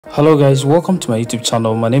Hello guys, welcome to my YouTube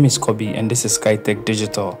channel. My name is Kobe and this is SkyTech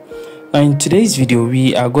Digital. Now in today's video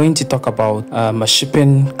we are going to talk about a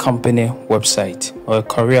shipping company website or a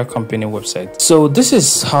courier company website. So this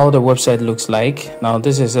is how the website looks like. Now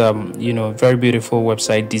this is very beautiful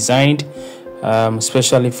website designed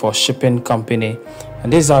especially for shipping company,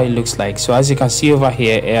 and this is how it looks like. So as you can see over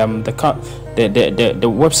here, the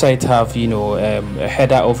website have a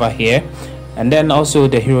header over here, and then also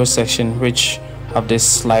the hero section which have this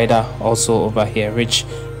slider also over here which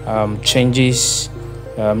changes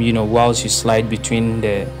whilst you slide between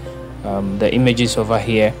the images over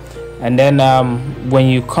here. And then when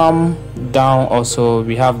you come down, also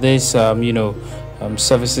we have this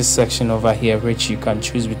services section over here which you can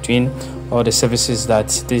choose between all the services that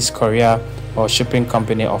this courier or shipping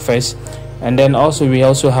company offers. And then also we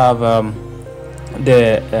also have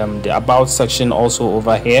the about section also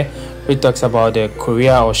over here which talks about the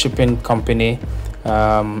courier or shipping company,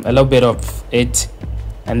 a little bit of it,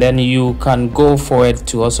 and then you can go forward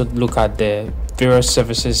to also look at the various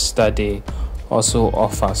services that they also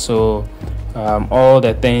offer. So all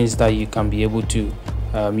the things that you can be able to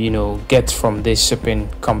get from this shipping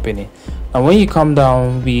company. And when you come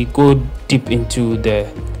down, we go deep into the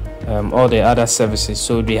all the other services.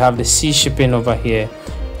 So we have the sea shipping over here,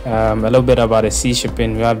 a little bit about the sea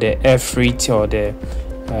shipping. We have the air freight or the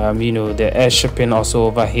the air shipping also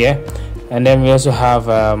over here. And then we also have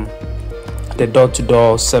the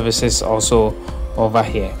door-to-door services also over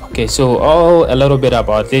here. Okay, so a little bit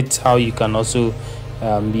about it, how you can also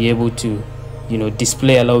be able to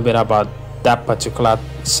display a little bit about that particular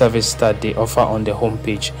service that they offer on the home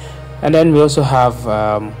page. And then we also have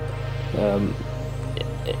a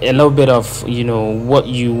little bit of what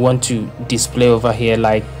you want to display over here,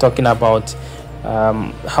 like talking about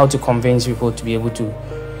how to convince people to be able to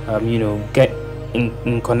get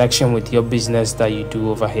in connection with your business that you do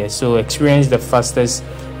over here. So experience the fastest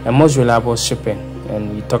and most reliable shipping,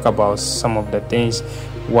 and we talk about some of the things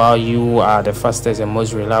while you are the fastest and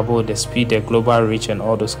most reliable, the speed, the global reach, and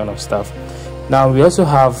all those kind of stuff. Now we also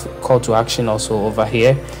have call to action also over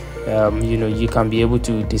here. You can be able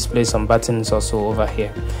to display some buttons also over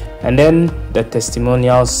here, and then the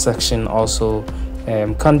testimonials section also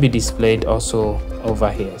can be displayed also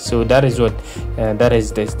over here. So that is what that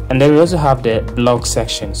is this. And then we also have the blog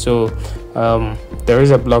section. So there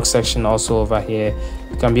is a blog section also over here.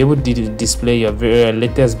 You can be able to display your very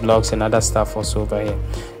latest blogs and other stuff also over here.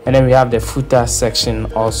 And then we have the footer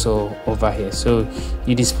section also over here. So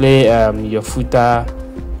you display your footer,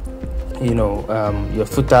 your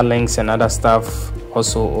footer links and other stuff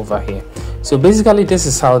also over here. So basically this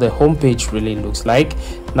is how the home page really looks like.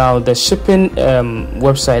 Now the shipping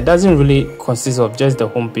website doesn't really consist of just the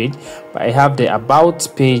home page, but I have the about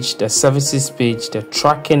page, the services page, the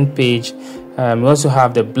tracking page. We also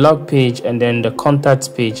have the blog page, and then the contacts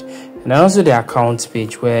page, and then also the accounts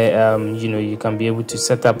page where you can be able to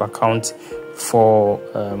set up accounts for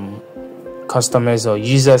customers or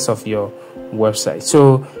users of your website.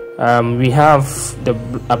 So we have the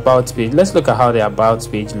about page. Let's look at how the about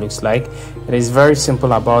page looks like. It is very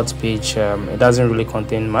simple about page. It doesn't really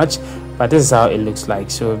contain much, but this is how it looks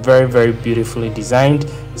like. So very beautifully designed,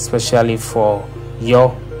 especially for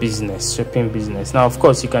your business, shipping business. Now of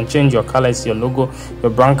course you can change your colors, your logo, your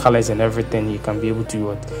brand colors and everything. You can be able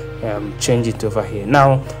to change it over here.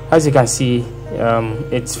 Now as you can see,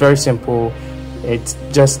 it's very simple. It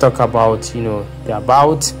just talk about the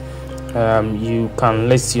about. You can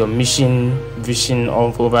list your mission, vision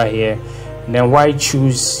over here, and then why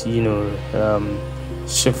choose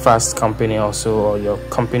ship fast company also, or your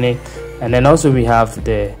company. And then also we have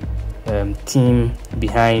the team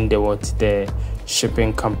behind the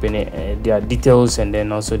shipping company, their details, and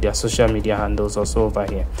then also their social media handles also over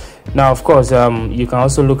here. Now of course you can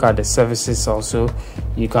also look at the services also.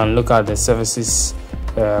 You can look at the services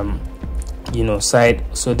side.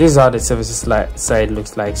 So this is how the services side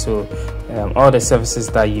looks like. So all the services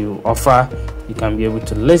that you offer, you can be able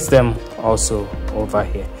to list them also over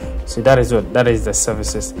here. So that is the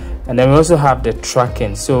services. And then we also have the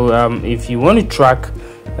tracking. So if you want to track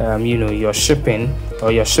your shipping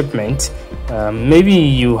or your shipment, maybe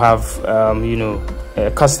you have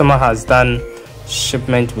a customer has done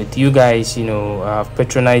shipment with you guys, have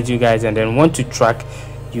patronized you guys, and then want to track.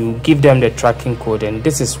 You give them the tracking code, and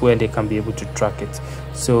this is where they can be able to track it.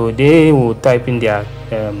 So they will type in their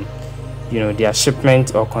their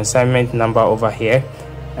shipment or consignment number over here,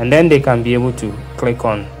 and then they can be able to click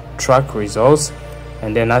on track results,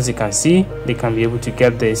 and then as you can see, they can be able to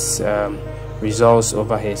get this results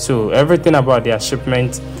over here. So everything about their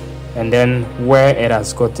shipment, and then where it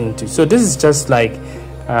has gotten to. So this is just like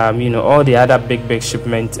all the other big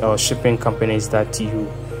shipment or shipping companies that you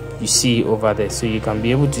see over there. So you can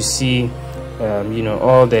be able to see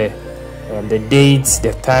all the dates,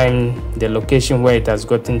 the time, the location where it has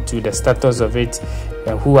gotten to, the status of it,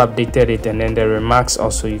 who updated it, and then the remarks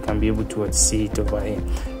also. You can be able to see it over here.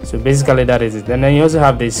 So basically that is it. And then you also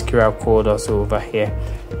have this QR code also over here,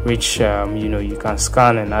 which you can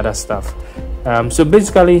scan and other stuff. So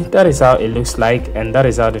basically that is how it looks like, and that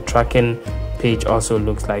is how the tracking page also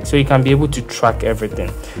looks like. So you can be able to track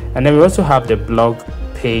everything. And then we also have the blog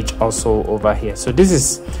page also over here. So this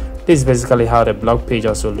is basically how the blog page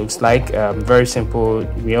also looks like. Very simple.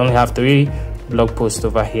 We only have 3 blog posts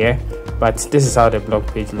over here, but this is how the blog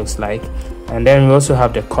page looks like. And then we also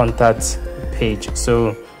have the contact page.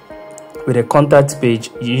 So with the contact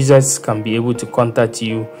page, users can be able to contact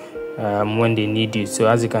you when they need you. So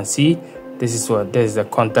as you can see, this is the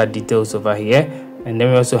contact details over here. And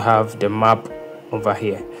then we also have the map over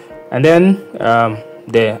here, and then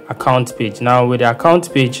the account page. Now with the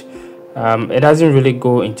account page, it doesn't really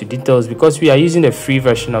go into details because we are using the free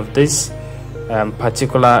version of this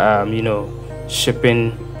particular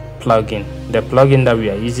shipping plugin. The plugin that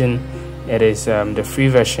we are using, it is the free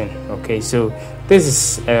version. Okay, so this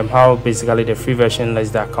is how basically the free version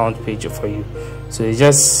lists the account page for you. So it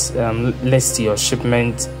just lists your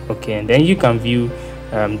shipment. Okay, and then you can view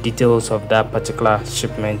details of that particular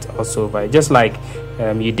shipment also by just like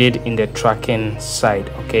you did in the tracking side.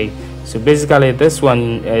 Okay, so basically this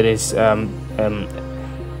one, it is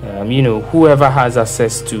whoever has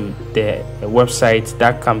access to the website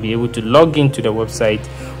that can be able to log into the website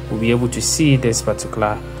will be able to see this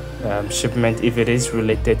particular shipment if it is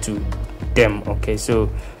related to them. Okay, so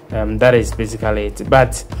that is basically it.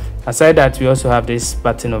 But aside that, we also have this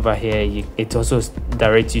button over here. It also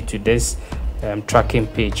directs you to this tracking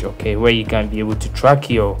page, okay, where you can be able to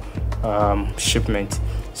track your shipment.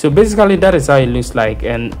 So basically that is how it looks like.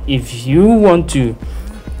 And if you want to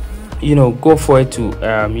go for it to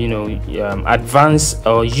advance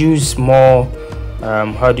or use more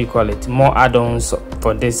more add-ons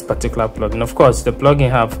for this particular plugin. Of course, the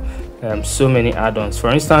plugin have so many add-ons.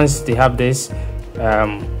 For instance, they have this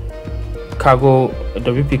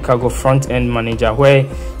WPCargo front end manager, where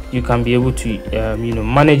you can be able to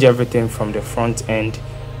manage everything from the front end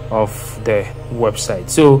of the website.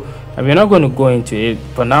 So we're not going to go into it,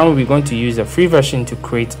 but now we're going to use the free version to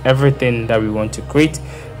create everything that we want to create.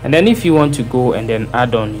 And then if you want to go and then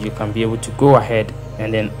add on, you can be able to go ahead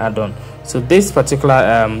and then add on. So this particular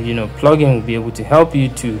plugin will be able to help you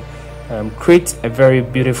to create a very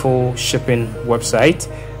beautiful shipping website,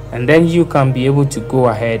 and then you can be able to go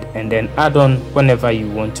ahead and then add on whenever you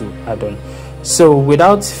want to add on. So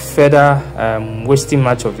without further wasting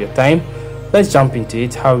much of your time, let's jump into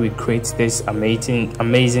it, how we create this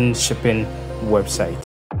amazing shipping website.